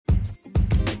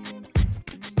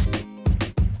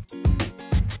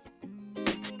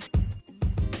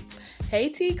Hey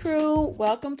T Crew,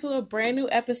 welcome to a brand new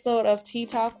episode of Tea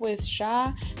Talk with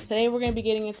Sha. Today we're going to be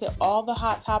getting into all the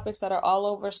hot topics that are all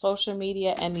over social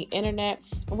media and the internet.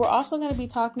 And we're also going to be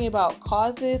talking about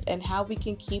causes and how we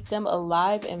can keep them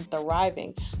alive and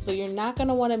thriving. So you're not going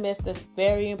to want to miss this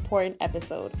very important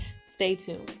episode. Stay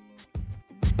tuned.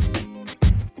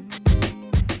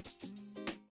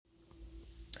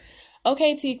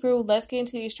 Okay, T Crew, let's get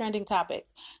into these trending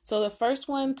topics. So the first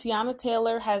one, Teyana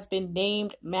Taylor has been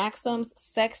named Maxim's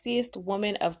Sexiest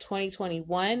Woman of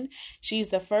 2021. She's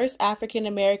the first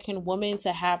African-American woman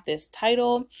to have this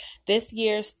title. This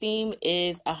year's theme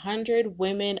is 100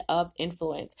 Women of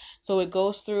Influence. So it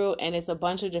goes through and it's a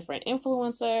bunch of different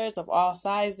influencers of all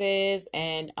sizes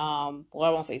and, I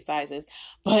won't say sizes,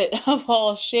 but of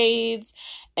all shades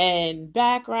and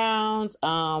backgrounds,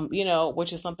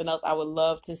 which is something else I would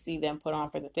love to see them put on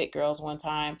for the thick girls one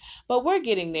time. But we're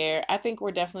getting there. I think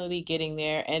we're definitely getting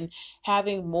there, and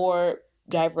having more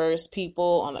diverse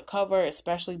people on the cover,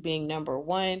 especially being number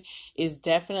one, is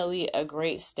definitely a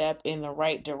great step in the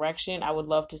right direction. I would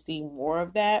love to see more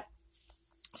of that.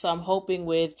 So I'm hoping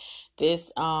with this,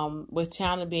 with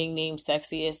Teyana being named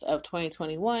Sexiest of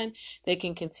 2021, they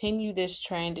can continue this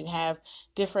trend and have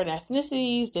different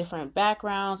ethnicities, different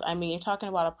backgrounds. I mean, you're talking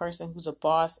about a person who's a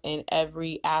boss in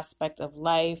every aspect of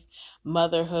life,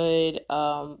 motherhood,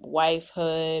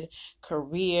 wifehood,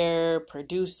 career,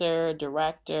 producer,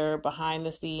 director, behind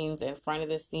the scenes, in front of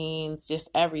the scenes, just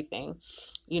everything.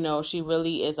 She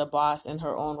really is a boss in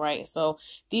her own right. So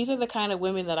these are the kind of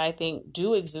women that I think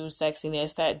do exude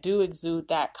sexiness, that do exude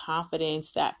that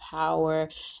confidence, that power.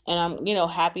 And I'm,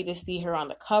 happy to see her on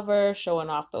the cover, showing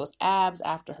off those abs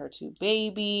after her 2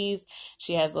 babies.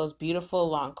 She has those beautiful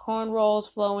long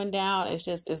cornrows flowing down.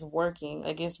 It's working.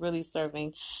 Like, it's really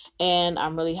serving. And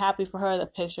I'm really happy for her. The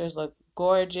pictures look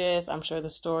gorgeous. I'm sure the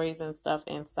stories and stuff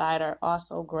inside are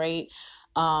also great.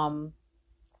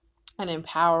 And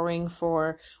empowering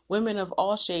for women of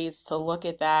all shades to look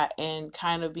at that and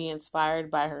kind of be inspired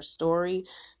by her story.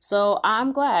 So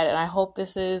I'm glad, and I hope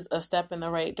this is a step in the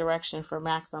right direction for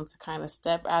Maxim to kind of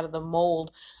step out of the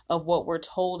mold of what we're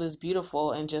told is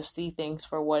beautiful and just see things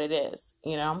for what it is,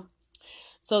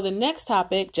 So the next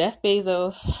topic, Jeff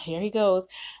Bezos, here he goes,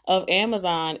 of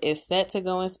Amazon is set to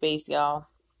go in space, y'all.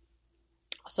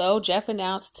 So Jeff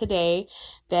announced today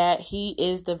that he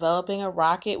is developing a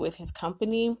rocket with his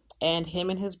company, and him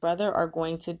and his brother are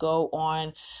going to go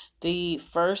on the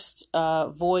first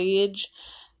voyage.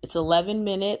 It's 11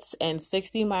 minutes and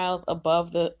 60 miles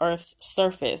above the Earth's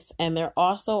surface. And they're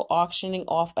also auctioning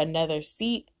off another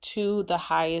seat to the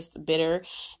highest bidder.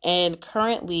 And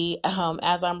currently,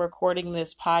 as I'm recording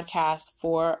this podcast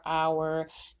for our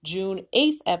June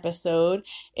 8th episode,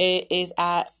 it is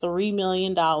at $3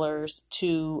 million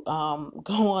to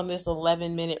go on this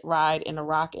 11-minute ride in a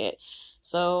rocket.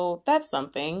 So that's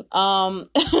something. So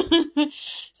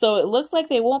it looks like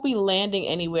they won't be landing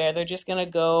anywhere. They're just going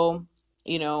to go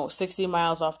 60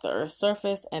 miles off the Earth's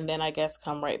surface and then I guess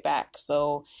come right back.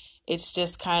 So it's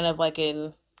just kind of like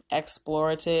an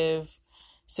explorative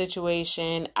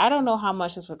situation. I don't know how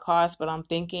much this would cost, but I'm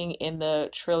thinking in the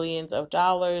trillions of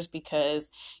dollars, because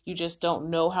you just don't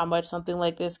know how much something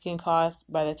like this can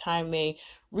cost by the time they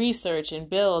research and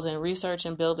build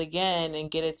again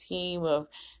and get a team of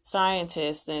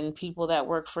scientists and people that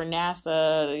work for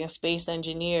NASA, space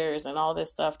engineers and all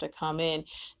this stuff to come in.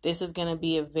 This is going to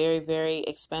be a very, very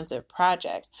expensive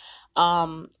project.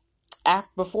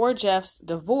 Before Jeff's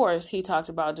divorce, he talked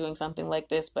about doing something like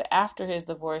this, but after his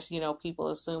divorce, people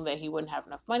assume that he wouldn't have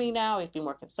enough money now. He'd be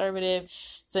more conservative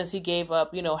since he gave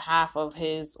up, half of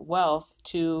his wealth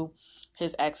to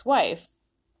his ex-wife.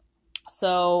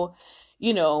 So,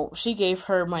 she gave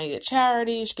her money to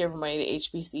charity, she gave her money to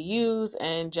HBCUs,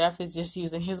 and Jeff is just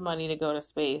using his money to go to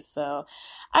space. So,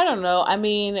 I don't know. I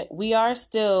mean, we are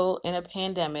still in a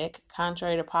pandemic,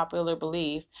 contrary to popular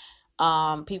belief.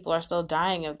 People are still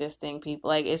dying of this thing.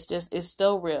 It's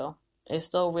still real. It's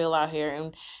still real out here.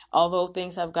 And although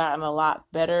things have gotten a lot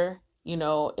better,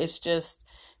 it's just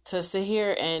to sit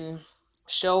here and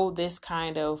show this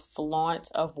kind of flaunt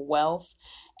of wealth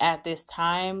at this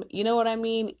time, you know what I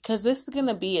mean? Because this is going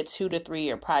to be a 2 to 3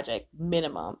 year project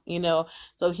minimum,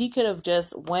 so he could have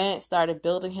just started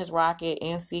building his rocket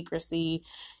in secrecy,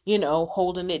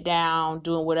 holding it down,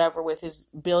 doing whatever with his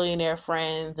billionaire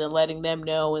friends and letting them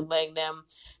know and letting them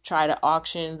try to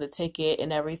auction the ticket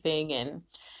and everything. And,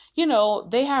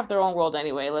 they have their own world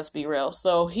anyway, let's be real.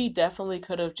 So he definitely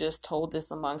could have just told this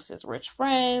amongst his rich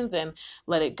friends and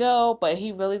let it go. But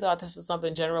he really thought this is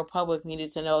something general public needed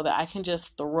to know, that I can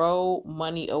just throw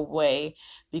money away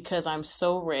because I'm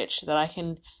so rich that I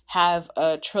can have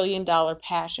a $1 trillion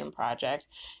passion project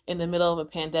in the middle of a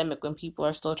pandemic when people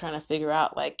are still trying to figure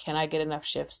out, like, can I get enough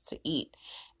shifts to eat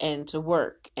and to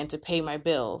work and to pay my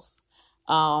bills?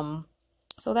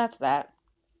 So that's that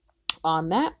on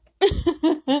that.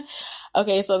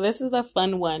 Okay, so this is a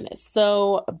fun one.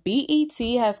 So BET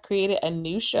has created a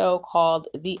new show called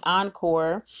The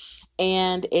Encore,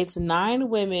 and it's 9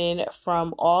 women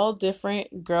from all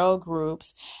different girl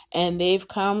groups, and they've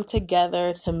come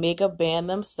together to make a band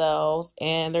themselves,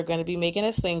 and they're going to be making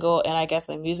a single and I guess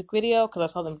a music video, because I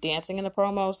saw them dancing in the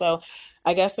promo. So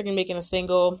I guess they're going to be making a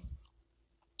single,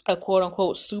 a quote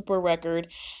unquote super record,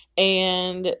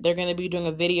 and they're going to be doing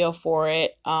a video for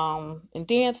it, and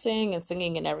dancing and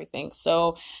singing and everything.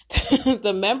 So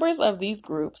the members of these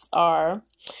groups are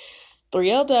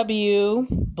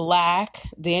 3LW, Black,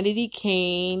 Danity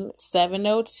Kane,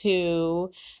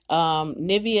 702.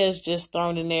 Nivea is just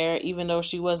thrown in there, even though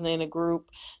she wasn't in a group.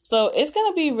 So it's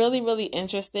going to be really, really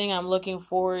interesting. I'm looking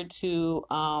forward to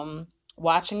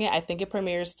watching it. I think it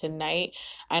premieres tonight.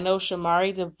 I know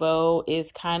Shamari DeVoe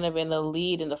is kind of in the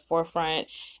lead, in the forefront,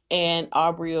 and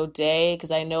Aubrey O'Day, because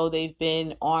I know they've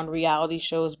been on reality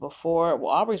shows before.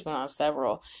 Well, Aubrey's been on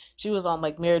several. She was on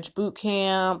like Marriage Boot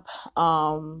Camp,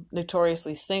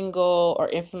 Notoriously Single, or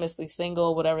Infamously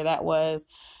Single, whatever that was.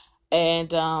 And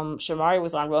Shamari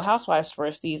was on Real Housewives for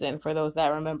a season, for those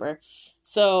that remember.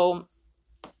 So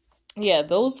yeah,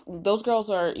 those girls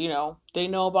are, they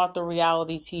know about the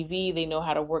reality TV. They know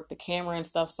how to work the camera and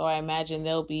stuff. So I imagine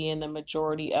they'll be in the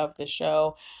majority of the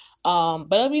show. But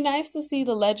it'll be nice to see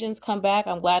the legends come back.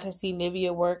 I'm glad to see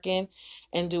Nivea working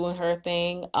and doing her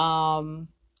thing.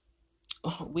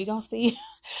 We gonna see.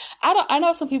 I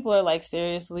know some people are like,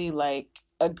 seriously, like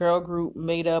a girl group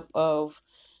made up of,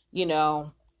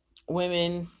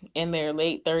 women in their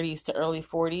late 30s to early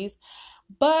 40s.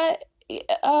 But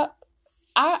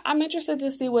I'm interested to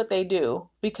see what they do,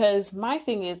 because my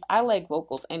thing is, I like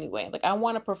vocals anyway. Like, I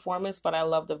want a performance, but I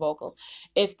love the vocals.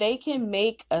 If they can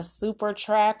make a super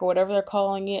track, or whatever they're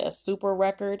calling it, a super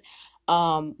record,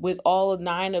 with all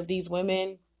 9 of these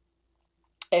women,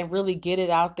 and really get it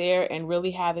out there and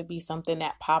really have it be something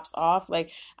that pops off.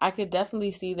 Like, I could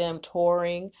definitely see them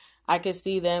touring. I could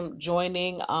see them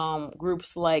joining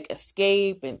groups like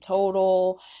Escape and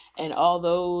Total and all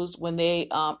those, when they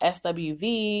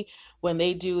SWV, when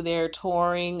they do their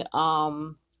touring,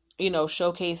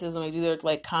 showcases, and they do their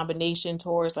like combination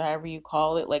tours, or however you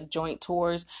call it, like joint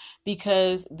tours,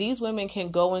 because these women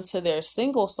can go into their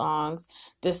single songs,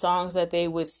 the songs that they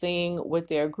would sing with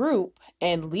their group,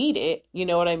 and lead it, you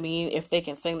know what I mean, if they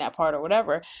can sing that part or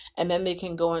whatever, and then they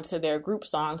can go into their group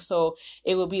song. So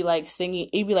it would be like seeing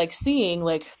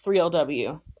like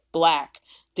 3LW, Black,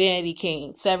 Danity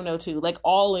Kane, 702, like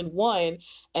all in one,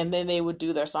 and then they would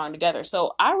do their song together.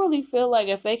 So I really feel like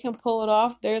if they can pull it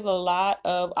off, there's a lot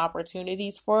of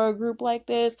opportunities for a group like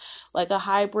this, like a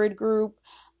hybrid group,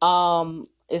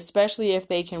 especially if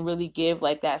they can really give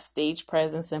like that stage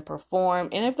presence and perform,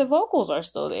 and if the vocals are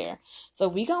still there. So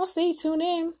we gonna see. Tune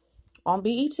in on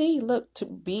BET. Look to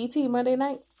BET Monday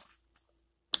night.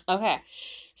 Okay.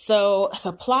 So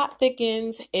the plot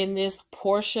thickens in this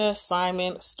Portia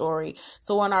Simon story.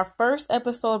 So on our first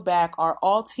episode back, our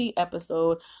all tea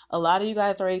episode, a lot of you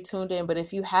guys already tuned in, but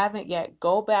if you haven't yet,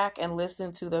 go back and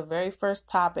listen to the very first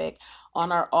topic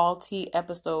on our all tea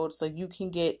episode, so you can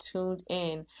get tuned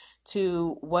in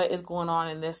to what is going on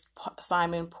in this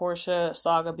Simon Portia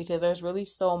saga, because there's really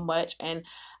so much. And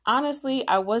honestly,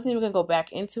 I wasn't even gonna go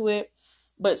back into it,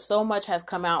 but so much has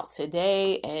come out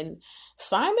today, and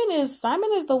Simon is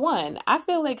the one. I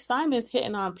feel like Simon's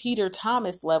hitting on Peter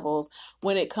Thomas levels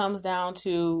when it comes down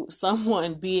to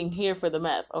someone being here for the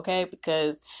mess, okay?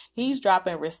 Because he's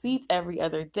dropping receipts every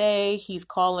other day. He's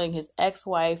calling his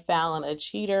ex-wife Fallon a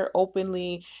cheater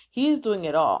openly. He's doing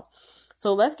it all.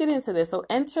 So let's get into this. So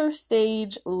enter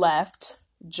stage left,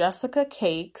 Jessica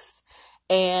Cakes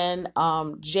and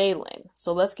Jalen.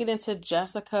 So let's get into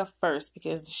Jessica first,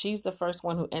 because she's the first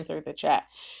one who entered the chat.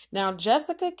 Now,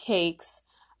 Jessica Cakes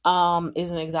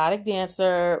is an exotic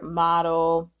dancer,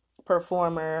 model,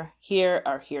 performer here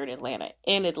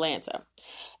in Atlanta.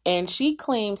 And she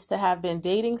claims to have been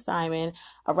dating Simon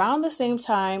around the same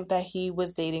time that he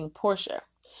was dating Portia.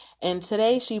 And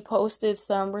today she posted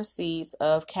some receipts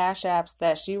of cash apps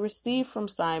that she received from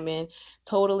Simon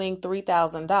totaling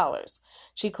 $3,000.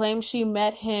 She claims she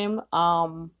met him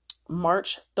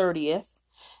March 30th,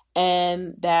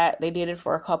 and that they dated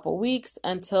for a couple weeks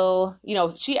until,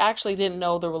 she actually didn't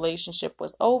know the relationship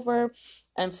was over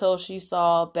until she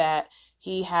saw that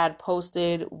he had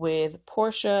posted with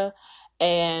Portia.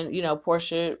 And,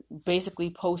 Portia basically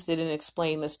posted and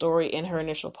explained the story in her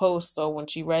initial post. So when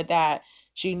she read that,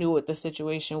 she knew what the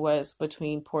situation was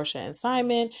between Portia and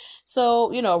Simon.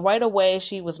 So, right away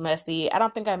she was messy. I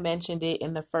don't think I mentioned it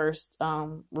in the first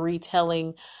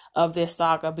retelling of this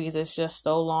saga because it's just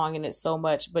so long and it's so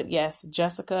much. But yes,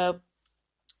 Jessica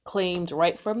claimed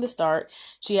right from the start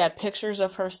she had pictures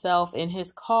of herself in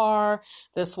his car.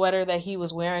 The sweater that he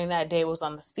was wearing that day was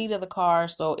on the seat of the car.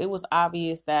 So it was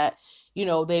obvious that,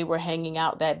 they were hanging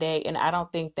out that day. And I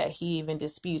don't think that he even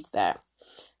disputes that.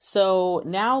 So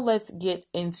now let's get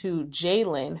into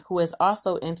Jalen, who has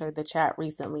also entered the chat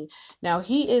recently. Now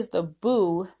he is the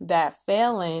boo that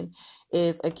Fallon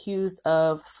is accused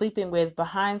of sleeping with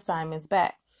behind Simon's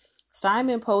back.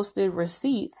 Simon posted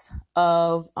receipts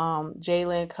of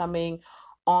Jalen coming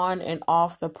on and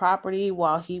off the property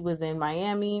while he was in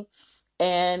Miami.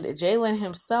 And Jalen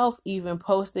himself even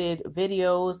posted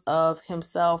videos of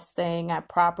himself staying at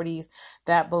properties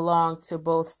that belonged to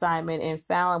both Simon and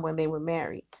Fallon when they were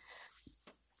married.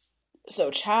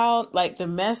 So, child, like, the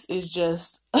mess is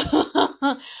just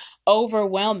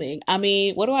overwhelming. I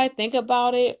mean, what do I think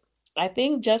about it? I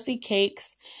think Jussie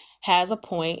Cakes has a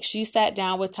point. She sat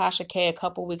down with Tasha K a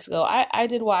couple weeks ago. I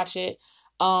did watch it.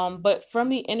 But from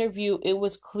the interview, it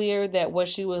was clear that what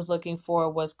she was looking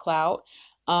for was clout.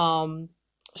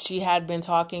 She had been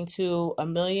talking to a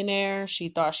millionaire. She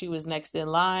thought she was next in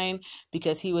line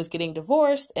because he was getting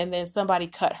divorced, and then somebody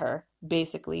cut her,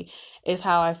 basically, is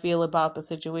how I feel about the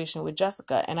situation with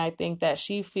Jessica. And I think that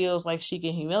she feels like she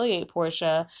can humiliate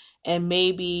Portia and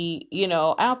maybe,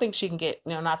 I don't think she can get,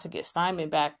 not to get Simon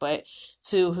back, but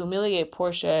to humiliate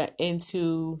Portia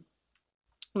into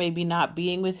maybe not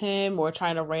being with him or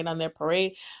trying to rain on their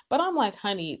parade. But I'm like,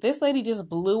 honey, this lady just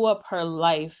blew up her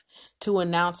life to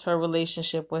announce her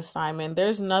relationship with Simon.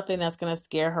 There's nothing that's going to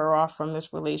scare her off from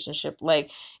this relationship. Like,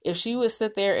 if she would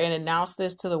sit there and announce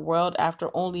this to the world after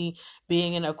only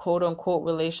being in a quote unquote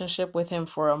relationship with him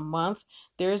for a month,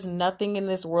 there's nothing in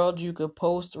this world you could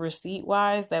post receipt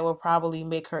wise that would probably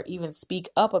make her even speak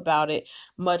up about it,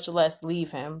 much less leave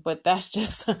him. But that's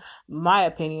just my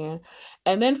opinion.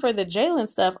 And then for the Jalen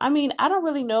stuff, I mean, I don't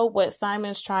really know what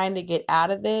Simon's trying to get out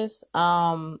of this.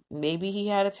 Maybe he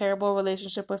had a terrible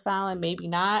relationship with Fallon, maybe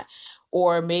not.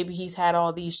 Or maybe he's had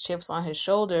all these chips on his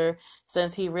shoulder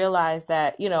since he realized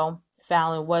that,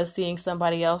 Fallon was seeing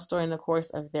somebody else during the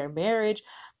course of their marriage.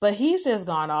 But he's just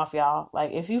gone off, y'all.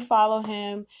 Like, if you follow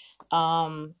him,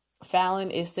 Fallon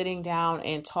is sitting down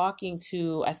and talking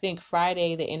to, I think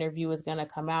Friday the interview is going to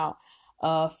come out,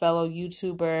 a fellow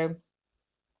YouTuber,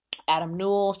 Adam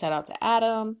Newell. Shout out to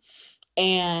Adam.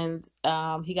 And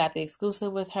he got the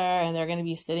exclusive with her, and they're going to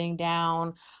be sitting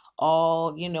down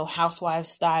all, housewife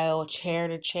style, chair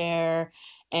to chair,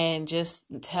 and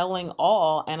just telling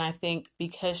all. And I think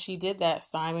because she did that,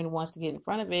 Simon wants to get in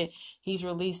front of it. He's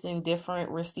releasing different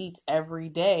receipts every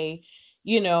day,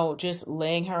 just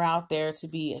laying her out there to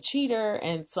be a cheater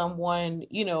and someone,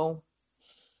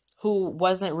 who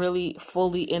wasn't really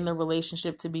fully in the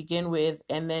relationship to begin with,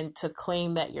 and then to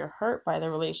claim that you're hurt by the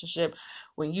relationship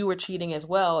when you were cheating as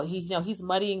well. He's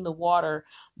muddying the water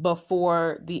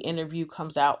before the interview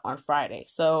comes out on Friday.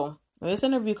 So when this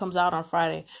interview comes out on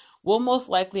Friday, we'll most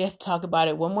likely have to talk about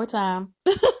it one more time.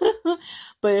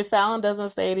 But if Fallon doesn't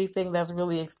say anything that's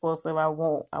really explosive, I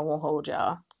won't hold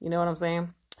y'all. You know what I'm saying?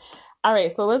 All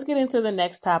right, so let's get into the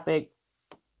next topic.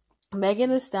 Megan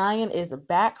Thee Stallion is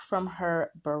back from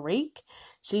her break.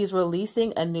 She's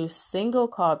releasing a new single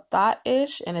called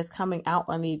Thought-ish, and it's coming out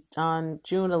on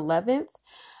June 11th.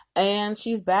 And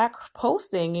she's back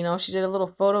posting, she did a little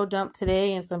photo dump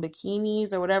today and some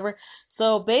bikinis or whatever.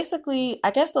 So basically,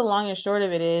 I guess the long and short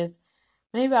of it is,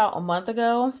 maybe about a month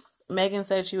ago, Megan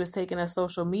said she was taking a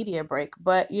social media break,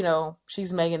 but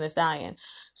she's Megan Thee Stallion.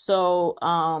 So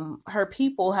her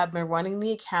people have been running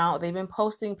the account. They've been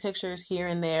posting pictures here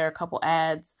and there, a couple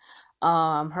ads,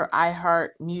 her iHeart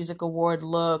Music Award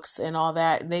looks and all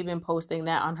that. They've been posting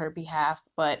that on her behalf.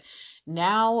 But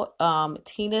now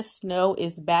Tina Snow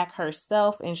is back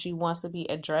herself, and she wants to be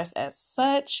addressed as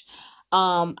such.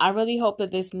 I really hope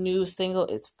that this new single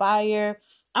is fire.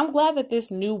 I'm glad that this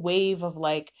new wave of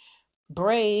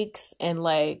breaks and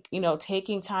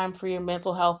taking time for your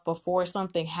mental health before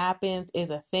something happens is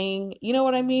a thing. You know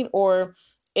what I mean? Or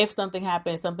if something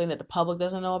happens, something that the public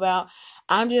doesn't know about.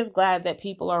 I'm just glad that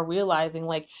people are realizing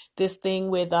this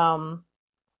thing with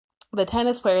the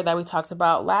tennis player that we talked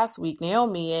about last week,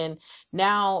 Naomi, and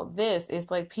now this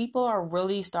is like people are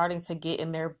really starting to get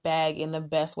in their bag in the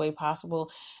best way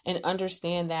possible and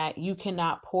understand that you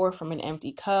cannot pour from an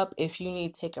empty cup. If you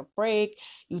need to take a break,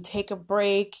 you take a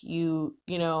break, you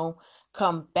know,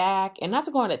 come back. And not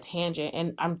to go on a tangent,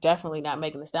 and I'm definitely not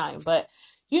making this Stallion, but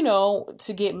you know,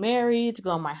 to get married, to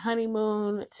go on my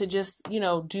honeymoon, to just, you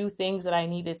know, do things that I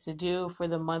needed to do for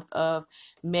the month of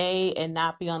May and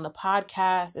not be on the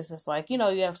podcast. It's just like, you know,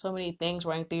 you have so many things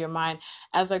running through your mind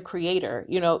as a creator,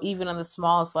 you know, even on the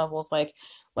smallest levels, like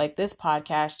this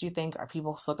podcast. Do you think, are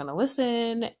people still going to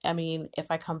listen? I mean, if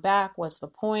I come back, what's the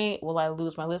point? Will I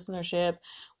lose my listenership?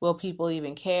 Will people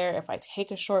even care if I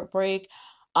take a short break?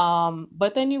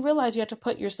 But then you realize you have to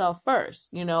put yourself first.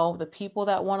 You know, the people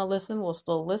that want to listen will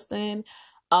still listen.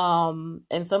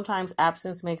 And sometimes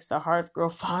absence makes the heart grow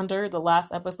fonder. The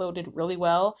last episode did really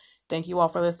well. Thank you all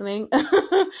for listening.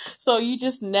 So you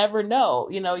just never know,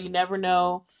 you know, you never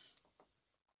know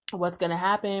what's going to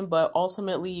happen, but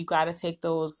ultimately you got to take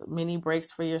those mini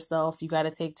breaks for yourself. You got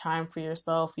to take time for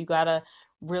yourself. You got to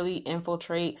really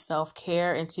infiltrate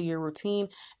self-care into your routine.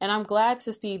 And I'm glad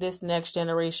to see this next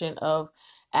generation of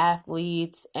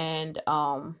athletes and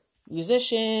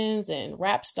musicians and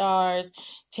rap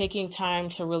stars taking time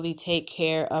to really take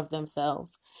care of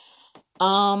themselves.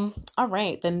 All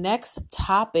right, the next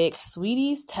topic,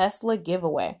 Sweetie's Tesla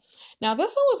giveaway. Now,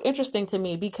 this one was interesting to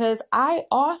me because I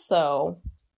also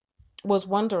was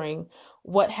wondering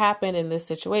what happened in this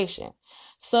situation.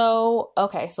 So,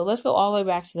 okay, so let's go all the way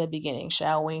back to the beginning,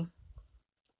 shall we?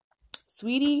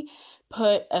 Sweetie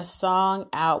put a song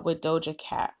out with Doja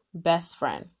Cat, Best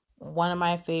Friend, one of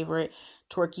my favorite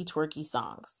twerky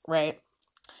songs, right?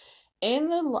 In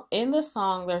the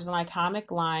song, there's an iconic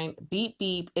line, beep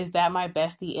beep, is that my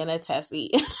bestie in a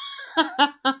Tessie?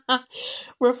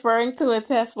 Referring to a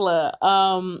Tesla.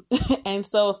 And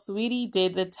so Sweetie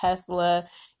did the Tesla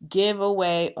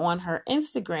giveaway on her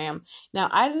Instagram. Now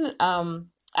I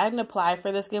didn't apply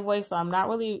for this giveaway, so I'm not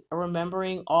really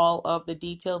remembering all of the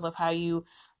details of how you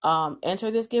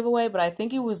enter this giveaway, but I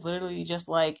think it was literally just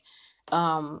like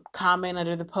comment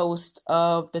under the post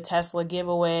of the Tesla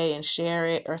giveaway and share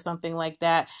it or something like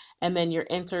that, and then you're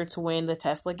entered to win the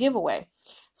Tesla giveaway.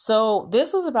 So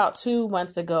this was about 2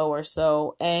 months ago or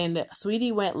so, and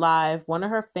Sweetie went live. One of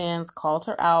her fans called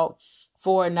her out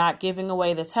for not giving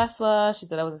away the Tesla. She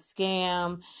said it was a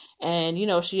scam, and you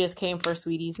know, she just came for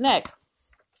Sweetie's neck.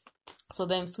 So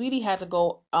then Sweetie had to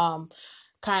go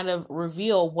kind of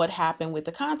reveal what happened with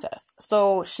the contest.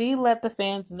 So she let the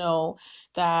fans know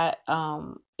that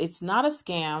it's not a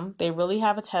scam. They really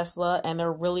have a Tesla and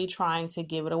they're really trying to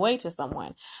give it away to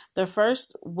someone. The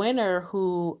first winner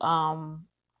who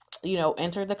you know,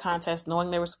 entered the contest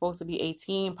knowing they were supposed to be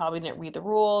 18, probably didn't read the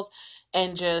rules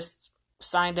and just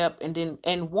signed up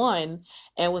and won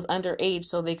and was underage,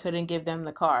 so they couldn't give them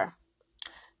the car.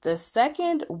 The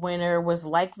second winner was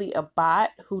likely a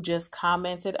bot who just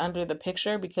commented under the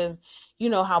picture, because you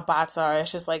know how bots are.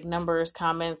 It's just like numbers,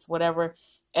 comments, whatever,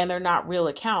 and they're not real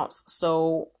accounts.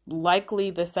 So likely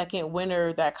the second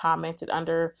winner that commented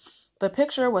under the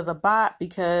picture was a bot,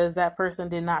 because that person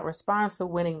did not respond to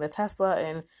winning the Tesla,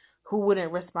 and who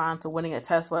wouldn't respond to winning a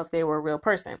Tesla if they were a real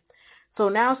person? So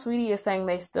now Sweetie is saying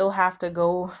they still have to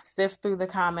go sift through the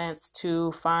comments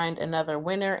to find another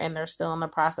winner, and they're still in the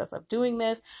process of doing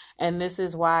this. And this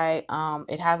is why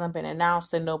it hasn't been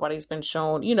announced and nobody's been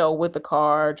shown, you know, with the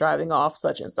car driving off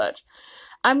such and such.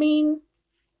 I mean,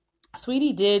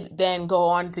 Sweetie did then go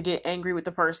on to get angry with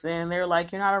the person. They're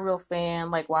like, you're not a real fan.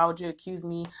 Like, why would you accuse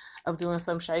me of doing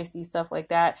some shicey stuff like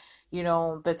that? You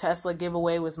know, the Tesla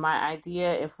giveaway was my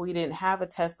idea. If we didn't have a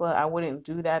Tesla, I wouldn't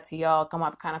do that to y'all. I'm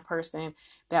not the kind of person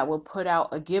that would put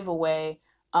out a giveaway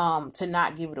to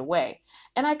not give it away.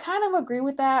 And I kind of agree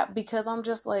with that, because I'm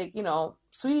just like, you know,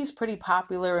 Sweetie's pretty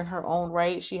popular in her own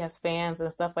right. She has fans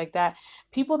and stuff like that.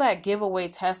 People that give away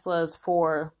Teslas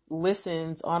for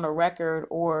listens on a record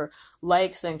or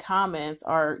likes and comments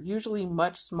are usually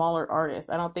much smaller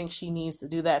artists. I don't think she needs to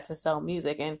do that to sell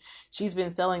music. And she's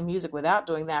been selling music without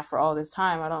doing that for all this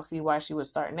time. I don't see why she would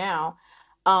start now.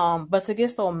 But to get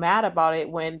so mad about it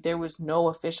when there was no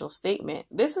official statement,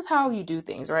 this is how you do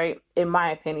things, right? In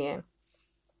my opinion,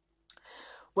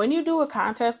 when you do a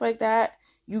contest like that,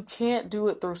 you can't do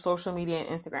it through social media and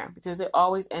Instagram, because it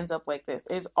always ends up like this.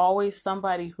 There's always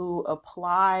somebody who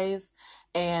applies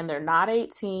and they're not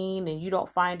 18 and you don't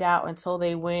find out until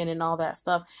they win and all that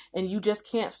stuff. And you just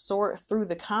can't sort through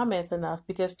the comments enough,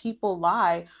 because people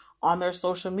lie on their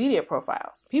social media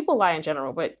profiles. People lie in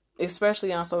general, but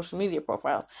especially on social media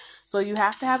profiles. So you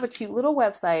have to have a cute little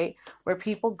website where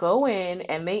people go in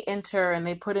and they enter and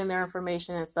they put in their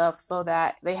information and stuff, so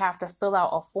that they have to fill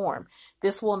out a form.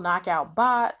 This will knock out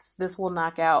bots. This will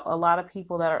knock out a lot of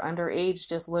people that are underage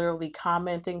just literally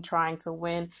commenting, trying to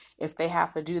win, if they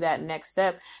have to do that next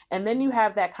step. And then you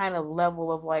have that kind of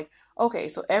level of like, okay,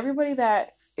 so everybody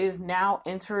that is now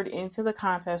entered into the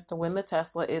contest to win the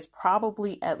Tesla is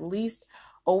probably at least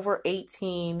over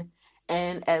 18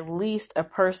 and at least a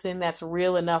person that's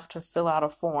real enough to fill out a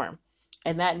form.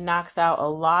 And that knocks out a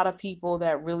lot of people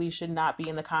that really should not be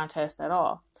in the contest at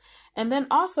all. And then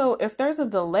also, if there's a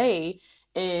delay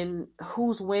in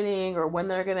who's winning or when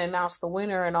they're going to announce the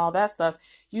winner and all that stuff,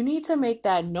 you need to make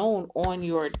that known on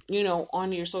your,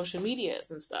 on your social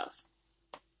medias and stuff.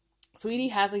 Sweetie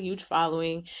has a huge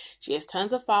following. She has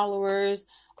tons of followers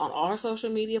on all her social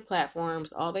media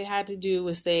platforms. All they had to do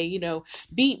was say,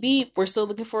 beep, beep, we're still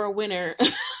looking for a winner.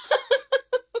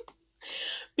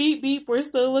 Beep, beep, we're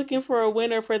still looking for a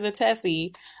winner for the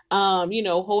Tessie.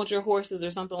 Hold your horses or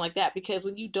something like that. Because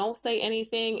when you don't say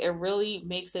anything, it really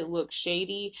makes it look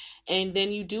shady. And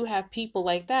then you do have people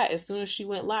like that. As soon as she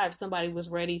went live, somebody was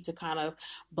ready to kind of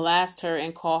blast her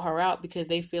and call her out because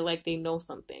they feel like they know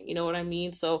something. You know what I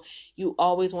mean? So you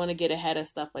always want to get ahead of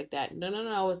stuff like that.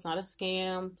 No, it's not a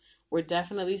scam. We're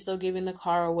definitely still giving the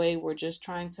car away. We're just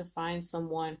trying to find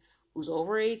someone who's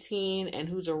over 18 and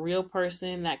who's a real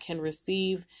person that can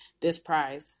receive this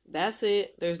prize. That's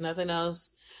it. There's nothing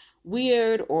else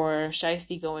weird or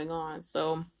shiesty going on.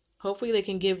 So hopefully they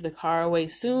can give the car away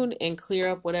soon and clear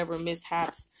up whatever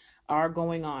mishaps are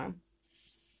going on.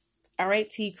 All right,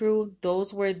 T Crew,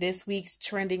 those were this week's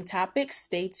trending topics.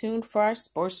 Stay tuned for our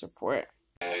sports report.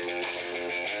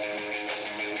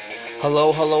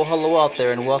 Hello out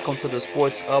there, and welcome to the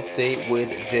Sports Update with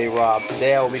J-Rob.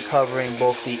 Today I will be covering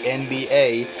both the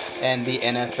NBA and the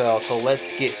NFL. So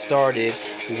let's get started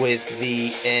with the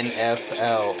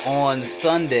NFL. On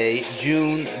Sunday,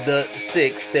 June the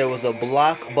 6th, there was a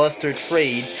blockbuster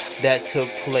trade that took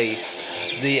place.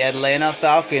 The Atlanta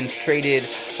Falcons traded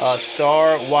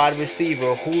star wide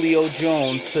receiver Julio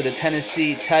Jones to the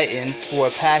Tennessee Titans for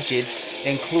a package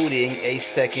including a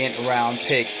second-round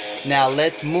pick. Now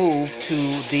let's move to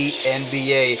the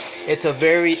NBA. It's a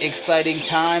very exciting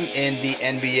time in the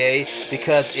NBA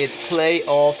because it's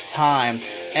playoff time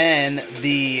and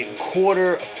the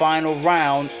quarter-final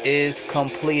round is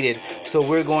completed. So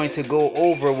we're going to go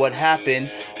over what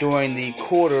happened during the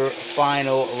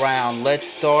quarter-final round. Let's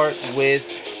start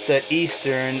with the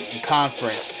Eastern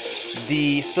Conference.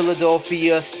 The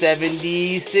Philadelphia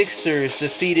 76ers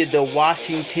defeated the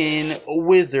Washington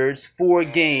Wizards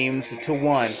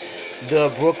 4-1.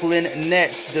 The Brooklyn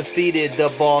Nets defeated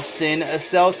the Boston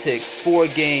Celtics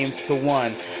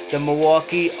 4-1. The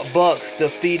Milwaukee Bucks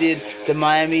defeated the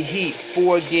Miami Heat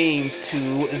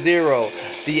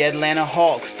 4-0. The Atlanta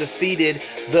Hawks defeated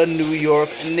the New York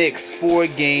Knicks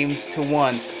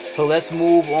 4-1. So let's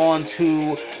move on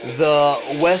to the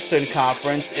Western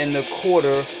Conference in the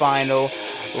quarterfinal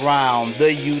round.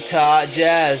 The Utah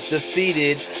Jazz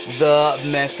defeated the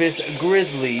Memphis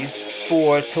Grizzlies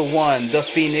 4-1. The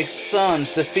Phoenix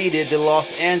Suns defeated the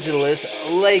Los Angeles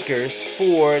Lakers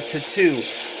 4-2.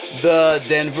 The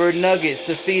Denver Nuggets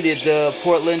defeated the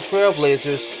Portland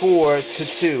Trailblazers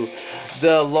 4-2.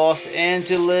 The Los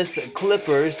Angeles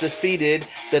Clippers defeated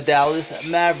the Dallas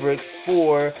Mavericks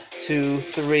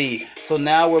 4-3. So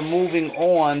now we're moving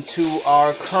on to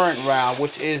our current round,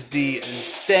 which is the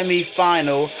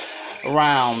semi-final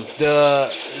round. The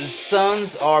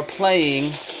Suns are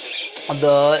playing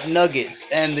the Nuggets,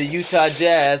 and the Utah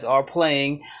Jazz are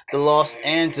playing the Los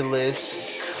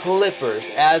Angeles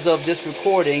Clippers. As of this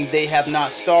recording, they have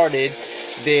not started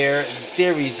their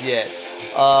series yet.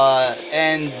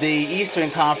 And the Eastern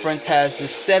Conference has the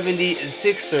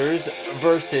 76ers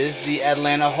versus the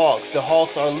Atlanta Hawks. The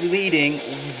Hawks are leading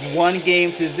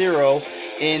 1-0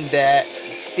 in that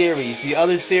series. The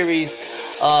other series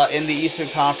in the Eastern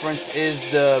Conference is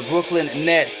the Brooklyn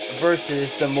Nets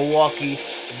versus the Milwaukee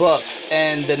Bucks,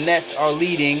 and the Nets are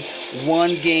leading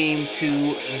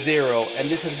 1-0. And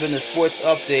this has been the Sports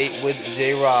Update with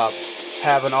J-Rob.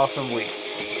 Have an awesome week.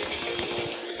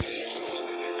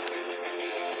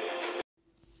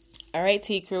 All right,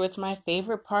 T Crew, it's my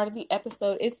favorite part of the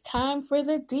episode. It's time for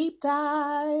the deep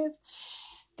dive.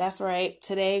 That's right.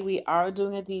 Today we are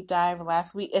doing a deep dive.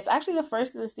 Last week, it's actually the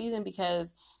first of the season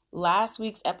because last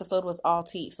week's episode was all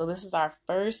tea. So this is our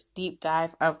first deep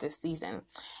dive of this season.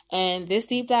 And this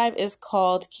deep dive is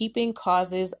called Keeping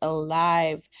Causes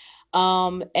Alive.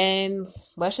 And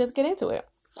let's just get into it.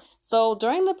 So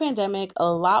during the pandemic,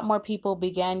 a lot more people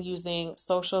began using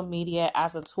social media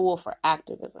as a tool for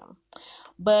activism.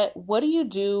 But what do you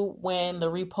do when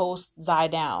the reposts die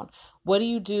down? What do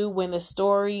you do when the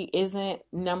story isn't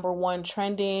number one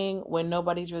trending, when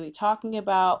nobody's really talking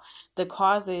about the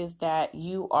causes that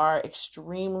you are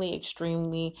extremely,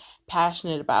 extremely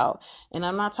passionate about? And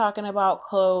I'm not talking about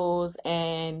clothes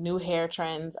and new hair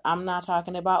trends. I'm not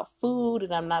talking about food,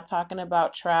 and I'm not talking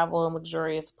about travel and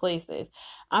luxurious places.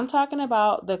 I'm talking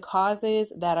about the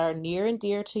causes that are near and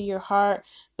dear to your heart,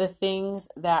 the things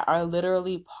that are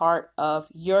literally part of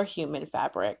your human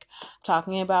fabric. I'm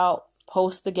talking about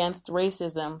posts against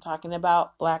racism. I'm talking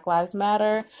about Black Lives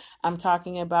Matter. I'm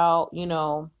talking about,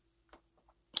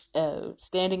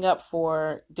 standing up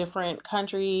for different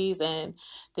countries and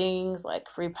things like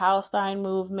Free Palestine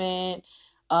movement,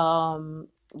 the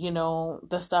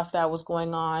stuff that was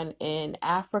going on in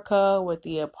Africa with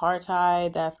the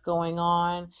apartheid that's going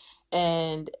on,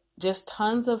 and just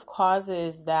tons of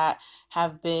causes that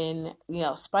have been,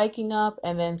 spiking up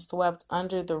and then swept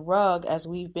under the rug as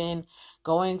we've been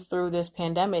going through this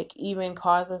pandemic, even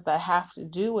causes that have to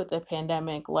do with the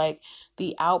pandemic, like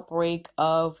the outbreak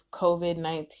of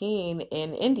COVID-19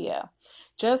 in India.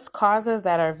 Just causes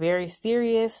that are very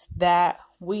serious that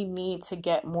we need to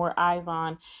get more eyes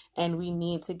on, and we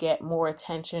need to get more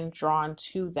attention drawn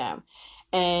to them.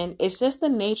 And it's just the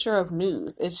nature of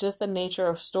news. It's just the nature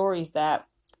of stories that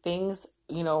things,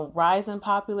 rise in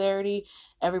popularity.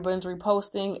 Everyone's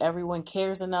reposting. Everyone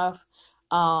cares enough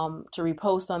to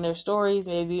repost on their stories,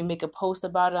 maybe make a post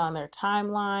about it on their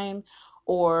timeline,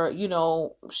 or,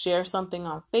 share something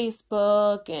on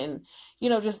Facebook, and,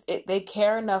 they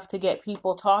care enough to get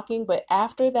people talking. But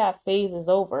after that phase is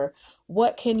over,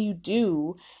 what can you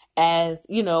do as,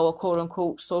 a quote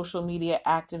unquote social media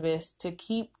activist to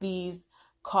keep these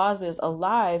causes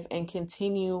alive and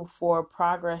continue for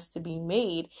progress to be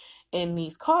made in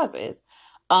these causes?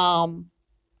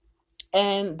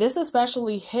 And this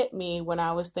especially hit me when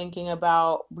I was thinking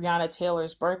about Breonna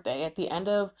Taylor's birthday. At the end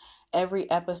of every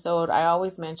episode, I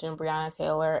always mention Breonna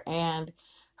Taylor, and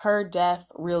her death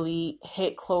really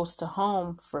hit close to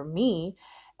home for me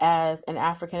as an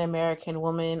African American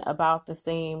woman about the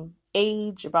same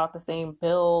age, about the same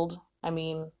build. I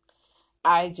mean,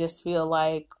 I just feel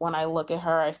like when I look at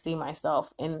her, I see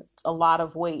myself in a lot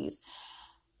of ways.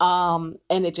 And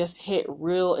it just hit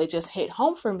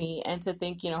home for me. And to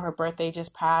think, her birthday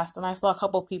just passed, and I saw a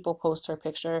couple people post her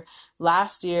picture.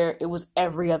 Last year, it was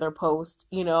every other post,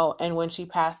 and when she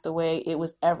passed away, it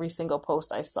was every single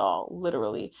post I saw,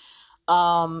 literally.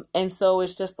 And so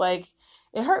it's just like,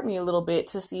 it hurt me a little bit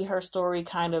to see her story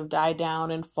kind of die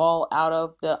down and fall out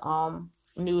of the,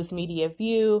 news media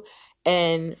view,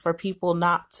 and for people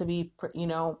not to be,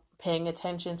 paying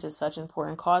attention to such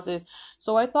important causes.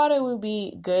 So I thought it would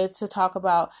be good to talk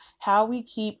about how we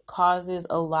keep causes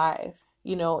alive.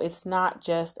 It's not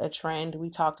just a trend.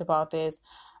 We talked about this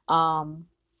on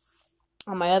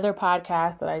my other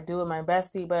podcast that I do with my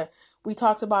bestie, but we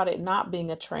talked about it not being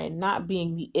a trend, not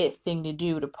being the it thing to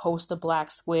do, to post a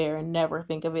black square and never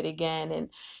think of it again,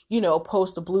 and,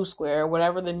 post a blue square,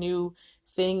 whatever the new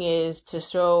thing is to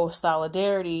show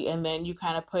solidarity, and then you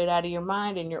kind of put it out of your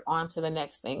mind and you're on to the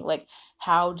next thing. Like,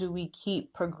 how do we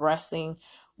keep progressing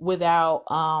without,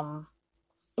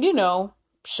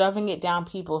 shoving it down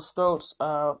people's throats,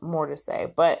 more to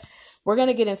say, but we're going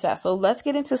to get into that. So let's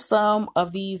get into some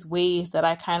of these ways that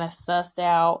I kind of sussed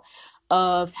out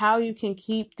of how you can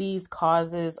keep these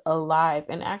causes alive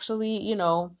and actually,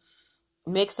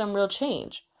 make some real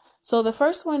change. So the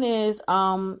first one is,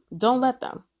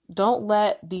 don't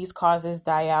let these causes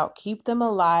die out. Keep them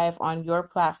alive on your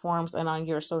platforms and on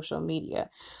your social media.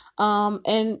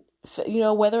 And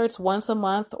whether it's once a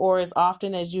month or as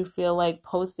often as you feel like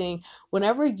posting,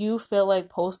 whenever you feel like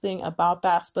posting about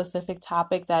that specific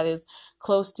topic that is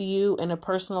close to you and a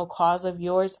personal cause of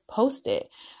yours, post it.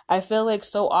 I feel like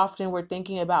so often we're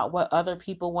thinking about what other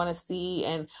people want to see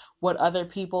and what other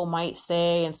people might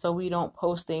say, and so we don't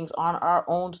post things on our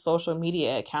own social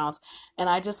media accounts. And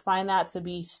I just find that to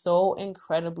be so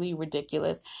incredibly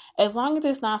ridiculous. As long as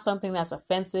it's not something that's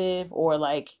offensive or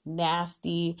like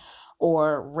nasty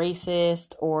or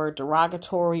racist or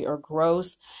derogatory or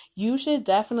gross, you should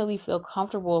definitely feel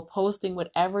comfortable posting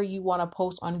whatever you want to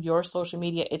post on your social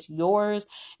media. It's yours,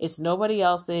 it's nobody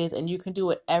else's, and you can do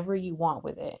whatever you want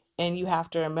with it. And you have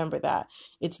to remember that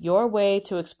it's your way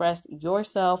to express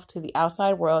yourself to the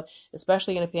outside world,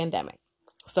 especially in a pandemic.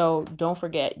 So don't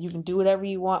forget, you can do whatever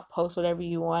you want, post whatever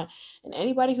you want, and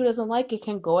anybody who doesn't like it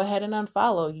can go ahead and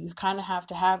unfollow. You kind of have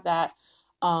to have that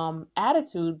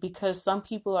attitude, because some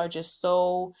people are just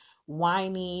so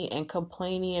whiny and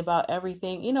complaining about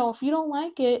everything. If you don't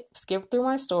like it, skip through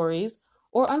my stories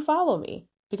or unfollow me,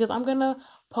 because I'm going to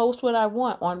post what I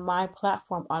want on my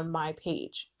platform, on my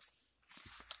page.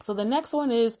 So the next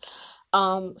one is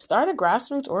start a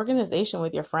grassroots organization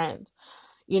with your friends.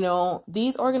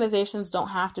 These organizations don't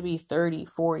have to be 30,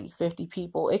 40, 50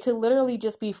 people. It could literally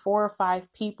just be 4 or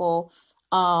 5 people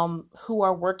who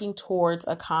are working towards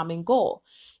a common goal.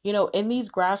 In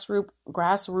these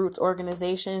grassroots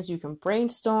organizations, you can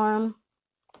brainstorm,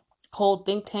 hold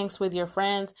think tanks with your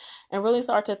friends, and really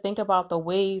start to think about the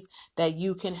ways that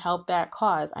you can help that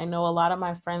cause. I know a lot of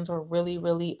my friends were really,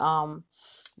 really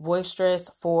boisterous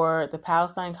for the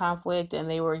Palestine conflict,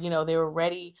 and they were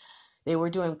ready. They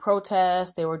were doing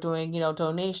protests, they were doing,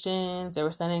 donations, they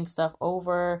were sending stuff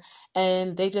over,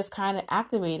 and they just kind of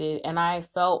activated. And I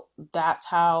felt that's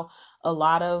how a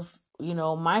lot of,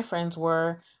 my friends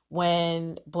were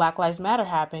when Black Lives Matter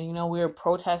happened. We were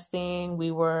protesting, we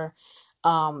were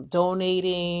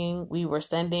donating, we were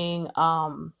sending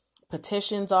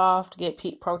petitions off to get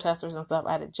protesters and stuff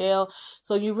out of jail.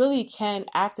 So you really can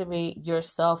activate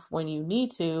yourself when you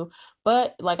need to.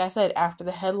 But like I said, after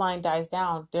the headline dies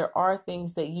down, there are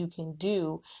things that you can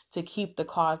do to keep the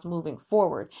cause moving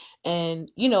forward. And,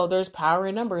 there's power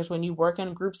in numbers. When you work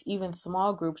in groups, even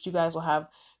small groups, you guys will have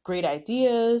great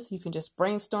ideas. You can just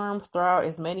brainstorm, throw out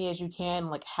as many as you can,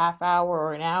 like half hour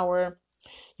or an hour.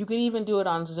 You could even do it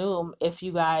on Zoom if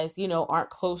you guys,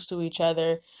 aren't close to each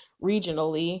other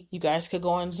regionally. You guys could go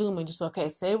on Zoom and just, okay,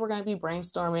 say we're going to be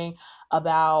brainstorming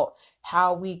about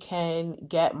how we can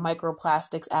get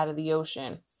microplastics out of the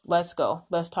ocean. Let's go.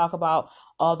 Let's talk about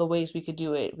all the ways we could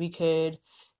do it. We could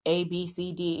A, B,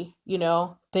 C, D,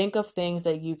 think of things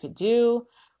that you could do,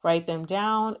 write them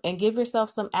down, and give yourself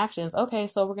some actions. Okay,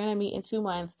 so we're going to meet in 2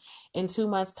 months. In 2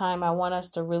 months' time, I want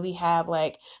us to really have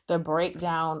like the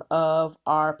breakdown of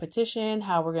our petition,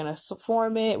 how we're going to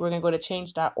form it. We're going to go to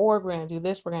change.org. We're going to do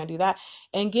this. We're going to do that.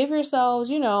 And give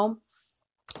yourselves,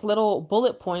 little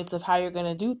bullet points of how you're going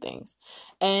to do things.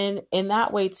 And in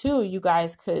that way too, you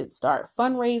guys could start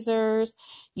fundraisers.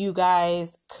 You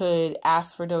guys could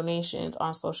ask for donations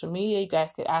on social media. You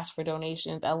guys could ask for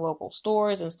donations at local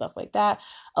stores and stuff like that.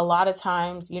 A lot of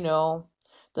times,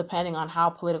 depending on how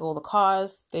political the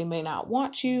cause, they may not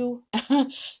want you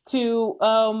to,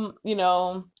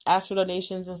 ask for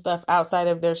donations and stuff outside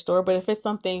of their store. But if it's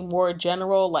something more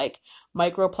general, like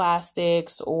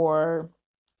microplastics or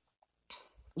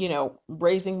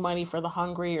raising money for the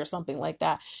hungry or something like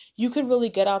that, you could really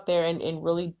get out there and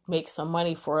really make some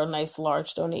money for a nice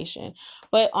large donation.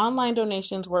 But online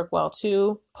donations work well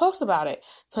too. Post about it.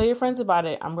 Tell your friends about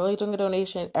it. I'm really doing a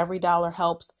donation. Every dollar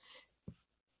helps.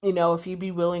 If you'd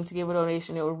be willing to give a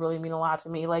donation, it would really mean a lot to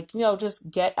me.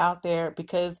 Just get out there,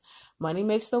 because money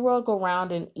makes the world go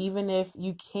round. And even if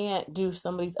you can't do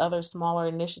some of these other smaller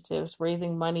initiatives,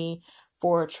 raising money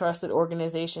for trusted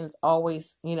organizations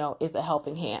always, is a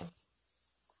helping hand.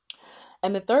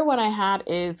 And the third one I had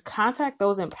is contact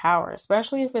those in power,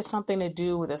 especially if it's something to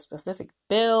do with a specific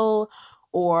bill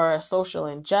or social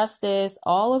injustice.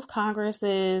 All of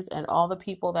Congresses and all the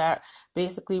people that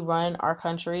basically run our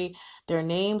country, their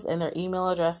names and their email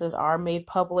addresses are made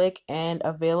public and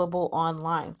available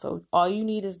online. So all you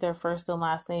need is their first and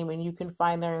last name, and you can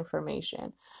find their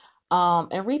information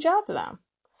and reach out to them.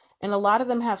 And a lot of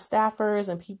them have staffers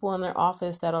and people in their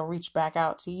office that'll reach back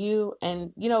out to you.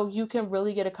 And, you can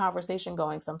really get a conversation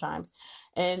going sometimes.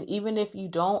 And even if you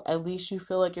don't, at least you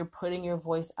feel like you're putting your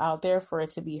voice out there for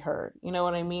it to be heard. You know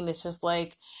what I mean? It's just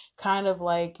like, kind of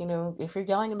like, if you're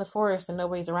yelling in the forest and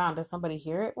nobody's around, does somebody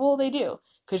hear it? Well, they do,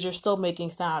 because you're still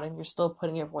making sound and you're still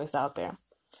putting your voice out there.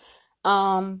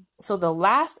 So the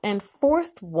last and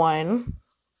fourth one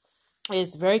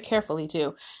is, very carefully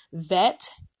too, vet.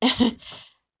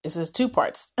 This is 2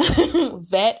 parts.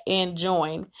 Vet and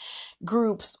join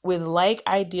groups with like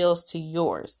ideals to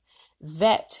yours.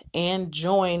 Vet and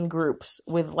join groups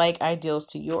with like ideals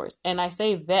to yours. And I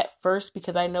say vet first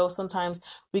because I know sometimes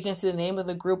we can see the name of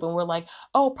the group and we're like,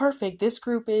 oh, perfect. This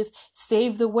group is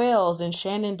Save the Whales in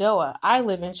Shenandoah. I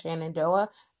live in Shenandoah.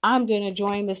 I'm going to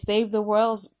join the Save the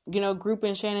Whales, group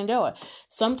in Shenandoah.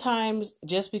 Sometimes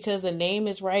just because the name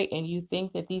is right and you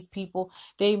think that these people,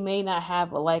 they may not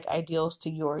have like ideals to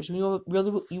yours. You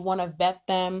want to vet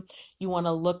them. You want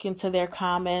to look into their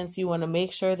comments. You want to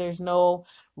make sure there's no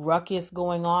ruckus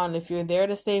going on. If you're there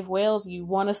to save whales, you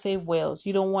want to save whales.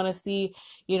 You don't want to see,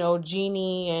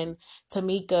 Jeannie and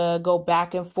Tamika go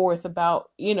back and forth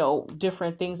about,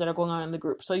 different things that are going on in the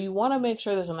group. So you want to make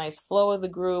sure there's a nice flow of the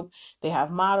group. They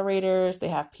have moderators, they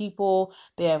have people,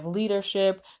 they have have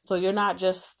leadership. So you're not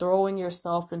just throwing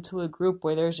yourself into a group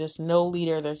where there's just no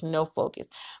leader, there's no focus.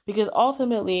 Because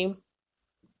ultimately,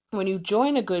 when you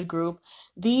join a good group,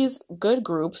 these good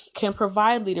groups can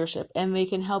provide leadership and they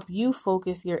can help you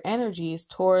focus your energies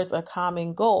towards a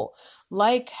common goal,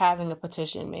 like having a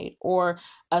petition made or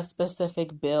a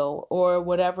specific bill or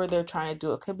whatever they're trying to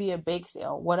do. It could be a bake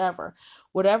sale, whatever.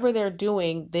 Whatever they're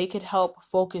doing, they could help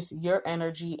focus your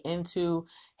energy into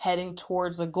heading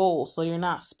towards a goal. So you're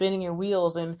not spinning your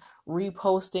wheels and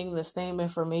reposting the same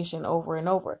information over and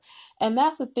over. And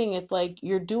that's the thing. It's like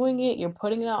you're doing it, you're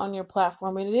putting it out on your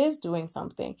platform, and it is doing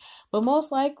something. But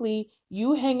most likely,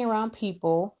 you hang around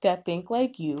people that think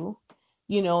like you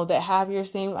know, that have your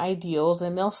same ideals,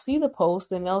 and they'll see the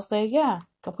post and they'll say, yeah,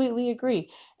 completely agree,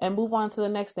 and move on to the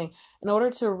next thing. In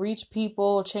order to reach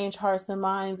people, change hearts and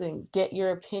minds, and get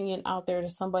your opinion out there to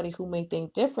somebody who may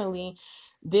think differently,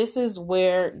 this is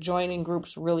where joining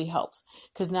groups really helps,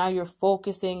 because now you're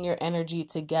focusing your energy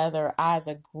together as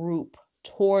a group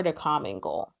toward a common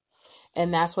goal.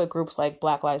 And that's what groups like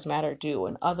Black Lives Matter do,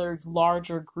 and other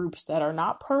larger groups that are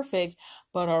not perfect,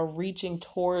 but are reaching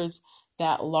towards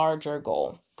that larger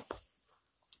goal.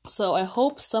 So I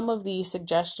hope some of these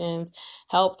suggestions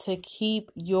help to keep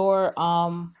your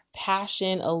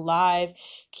passion alive,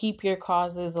 keep your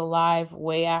causes alive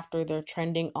way after they're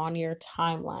trending on your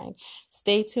timeline.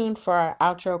 Stay tuned for our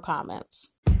outro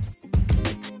comments.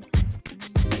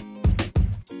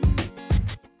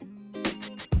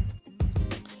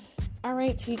 All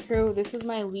right, T Crew, this is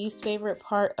my least favorite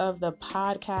part of the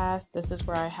podcast. This is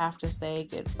where I have to say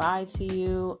goodbye to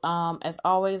you. As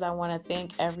always, I want to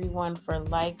thank everyone for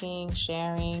liking,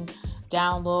 sharing,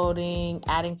 downloading,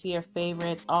 adding to your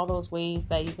favorites, all those ways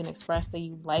that you can express that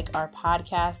you like our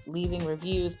podcast, leaving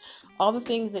reviews, all the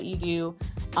things that you do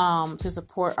to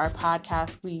support our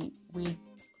podcast. We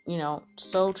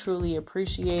so truly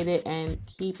appreciate it and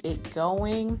keep it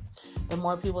going. The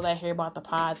more people that hear about the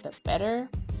pod, the better.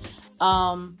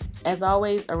 As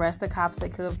always, arrest the cops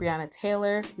that killed Breonna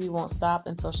Taylor. We won't stop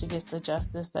until she gets the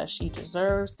justice that she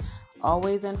deserves,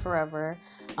 always and forever.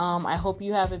 I hope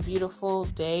you have a beautiful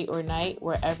day or night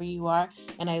wherever you are,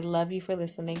 and I love you for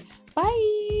listening.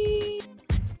 Bye!